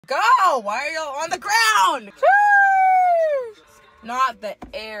Go! Why are you on the ground? Not the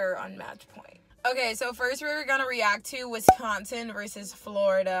air on match point. Okay, so first we're gonna react to Wisconsin versus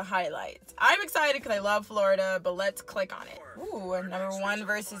Florida highlights. I'm excited because I love Florida, but let's click on it. Ooh, number 1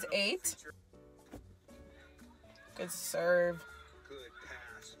 versus 8. Good serve.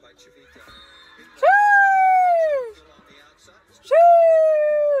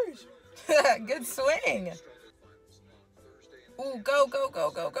 Good swing. Ooh, go, go, go,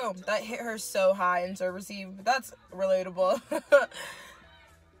 go, go. That hit her so high in serve receive. That's relatable.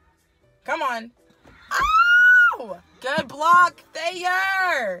 Come on. Ow! Good block,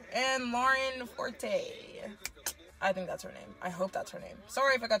 Thayer! And Lauren Forte. I think that's her name. I hope that's her name.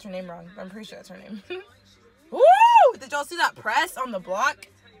 Sorry if I got your name wrong, but I'm pretty sure that's her name. Woo! Did y'all see that press on the block?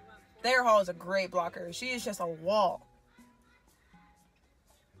 Thayer Hall is a great blocker. She is just a wall.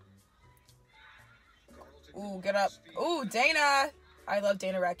 Ooh, get up. Ooh, Dana. I love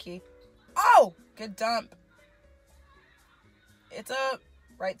Dana Radke. Oh, good dump. It's up.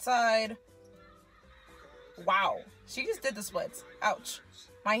 Right side. Wow. She just did the splits. Ouch.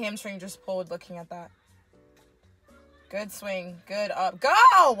 My hamstring just pulled looking at that. Good swing. Good up. Go!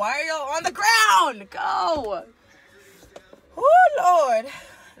 Why are y'all on the ground? Go! Oh, Lord.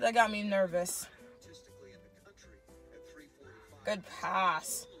 That got me nervous. Good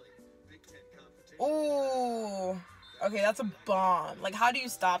pass. Ooh. Okay, that's a bomb. Like, how do you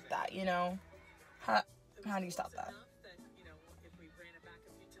stop that, you know? How do you stop that?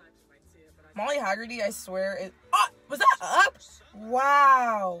 Molly Haggerty, I swear, is... Oh, was that up?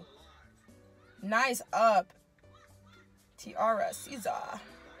 Wow. Nice up. Tiara Caesar.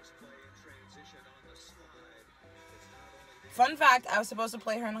 Fun fact, I was supposed to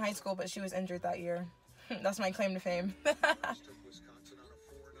play her in high school, but she was injured that year. That's my claim to fame.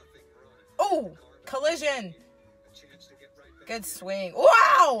 Oh, collision. Good swing.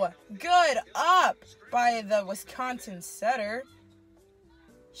 Wow! Good up by the Wisconsin setter.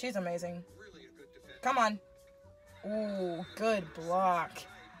 She's amazing. Come on. Ooh, good block.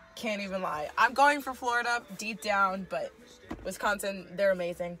 Can't even lie. I'm going for Florida deep down, but Wisconsin, they're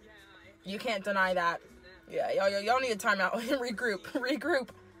amazing. You can't deny that. Yeah, y'all need a timeout. Regroup.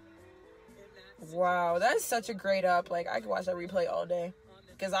 Wow, that is such a great up. Like, I could watch that replay all day.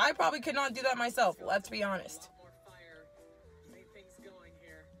 Because I probably could not do that myself. Let's be honest.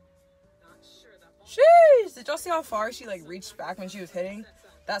 Sheesh! Did y'all see how far she, like, reached back when she was hitting?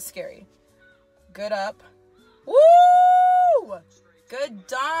 That's scary. Good up. Woo! Good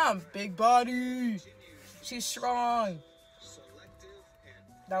dump. Big body. She's strong.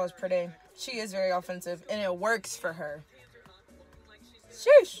 That was pretty. She is very offensive, and it works for her.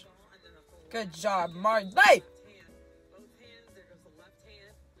 Sheesh. Good job, Marley.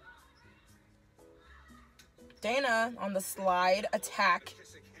 Dana on the slide attack.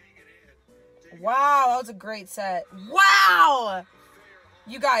 Wow, that was a great set. Wow!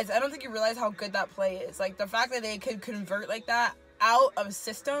 You guys, I don't think you realize how good that play is. Like, the fact that they could convert like that out of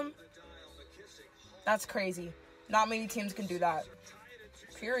system, that's crazy. Not many teams can do that.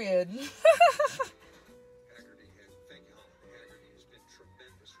 Period.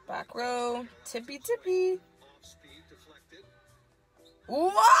 Back row. Tippy.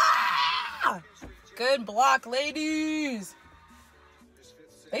 Wow! Good block, ladies.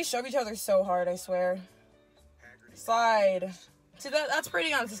 They shove each other so hard, I swear. Slide. See, that's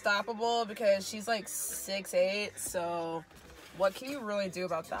pretty unstoppable because she's like 6'8", so what can you really do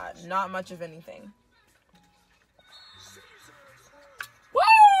about that? Not much of anything. Woo!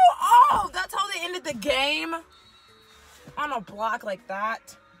 Oh, that's how they ended the game? On a block like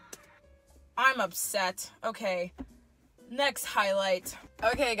that? I'm upset. Okay. Next highlight.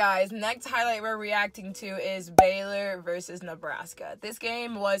 Okay, guys, next highlight we're reacting to is Baylor versus Nebraska. This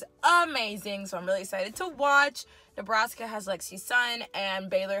game was amazing, so I'm really excited to watch. Nebraska has Lexi Sun, and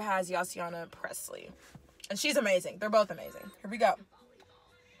Baylor has Yassiana Presley. And she's amazing. They're both amazing. Here we go.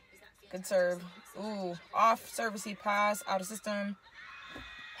 Good serve. Ooh, off servicey pass, out of system.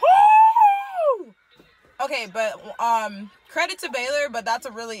 Woo! Okay, but credit to Baylor, but that's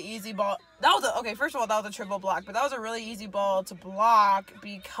a really easy ball. That was okay, first of all, that was a triple block, but that was a really easy ball to block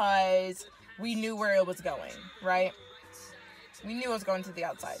because we knew where it was going, right? We knew it was going to the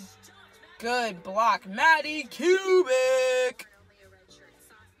outside. Good block, Maddie Cubic.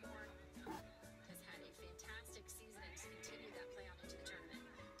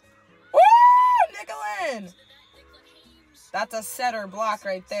 Woo! Nicholin! That's a setter block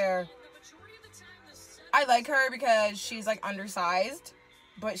right there. I like her because she's like undersized,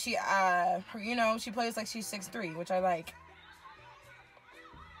 but she, you know, she plays like she's 6'3", which I like.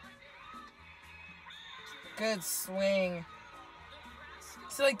 Good swing.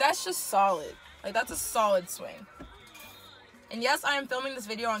 So, like, that's just solid. Like, that's a solid swing. And yes, I am filming this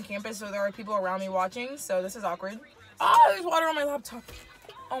video on campus, so there are people around me watching, so this is awkward. Oh, there's water on my laptop.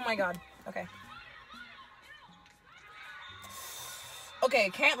 Oh my god. Okay. Okay,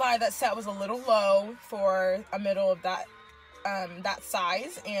 can't lie, that set was a little low for a middle of that that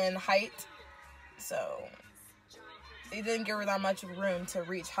size and height. So they didn't give her that much room to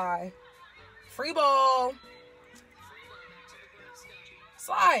reach high. Free ball.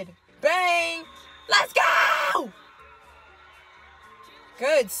 Slide. Bang. Let's go!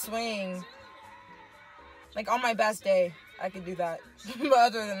 Good swing. Like, on my best day, I could do that. But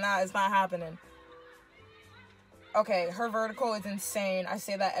other than that, it's not happening. Okay, her vertical is insane. I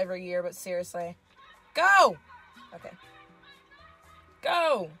say that every year, but seriously. Go! Okay.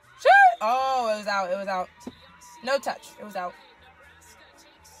 Go! Shoot! Oh, it was out. It was out. No touch. It was out.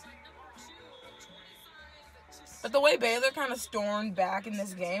 But the way Baylor kind of stormed back in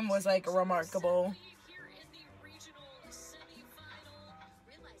this game was, like, remarkable.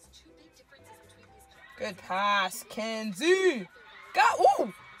 Good pass, Kenzie. Got,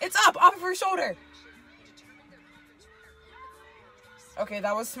 ooh, it's up off of her shoulder. Okay,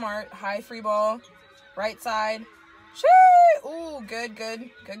 that was smart. High free ball, right side. Shoo! Ooh, good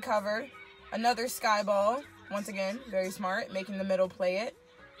cover. Another sky ball. Once again, very smart, making the middle play it.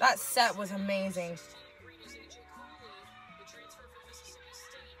 That set was amazing.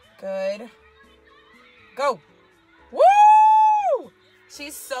 Good. Go. Woo!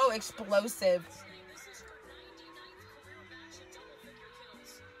 She's so explosive.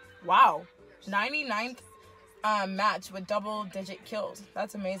 Wow. 99th match with double-digit kills.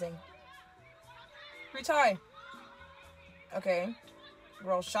 That's amazing. Retry. Okay.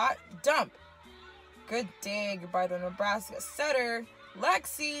 Roll shot. Dump. Good dig by the Nebraska setter.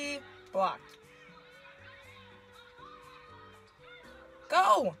 Lexi. Blocked.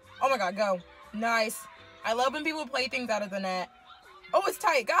 Go. Oh my god, go. Nice. I love when people play things out of the net. Oh, it's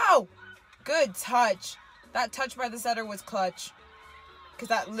tight. Go. Good touch. That touch by the setter was clutch. Because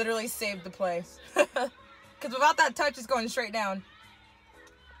that literally saved the play. Because without that touch, it's going straight down.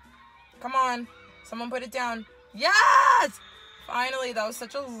 Come on. Someone put it down. Yes! Finally, that was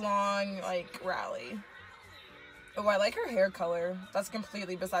such a long, like, rally. Oh, I like her hair color. That's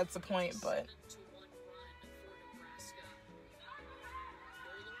completely besides the point, but...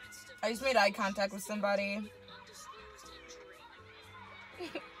 I just made eye contact with somebody.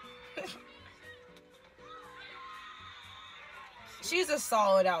 She's a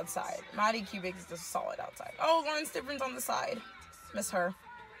solid outside. Maddie Cubic is a solid outside. Oh, Lauren Stiffrin's on the side. Miss her.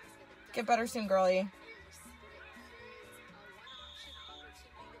 Get better soon, girlie.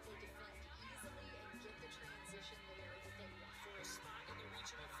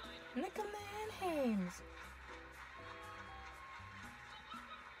 Nickel Manhames.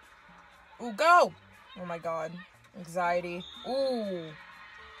 Ooh, go! Oh my god. Anxiety. Ooh.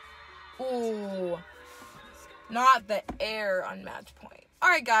 Ooh. Not the air on match point.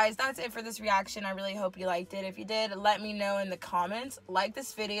 Alright guys, that's it for this reaction. I really hope you liked it. If you did, let me know in the comments. Like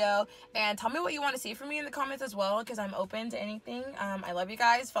this video and tell me what you want to see from me in the comments as well, because I'm open to anything. I love you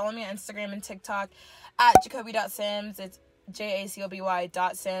guys. Follow me on Instagram and TikTok at jacoby.sims. It's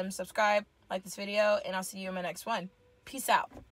jacoby.sims. Subscribe, like this video, and I'll see you in my next one. Peace out.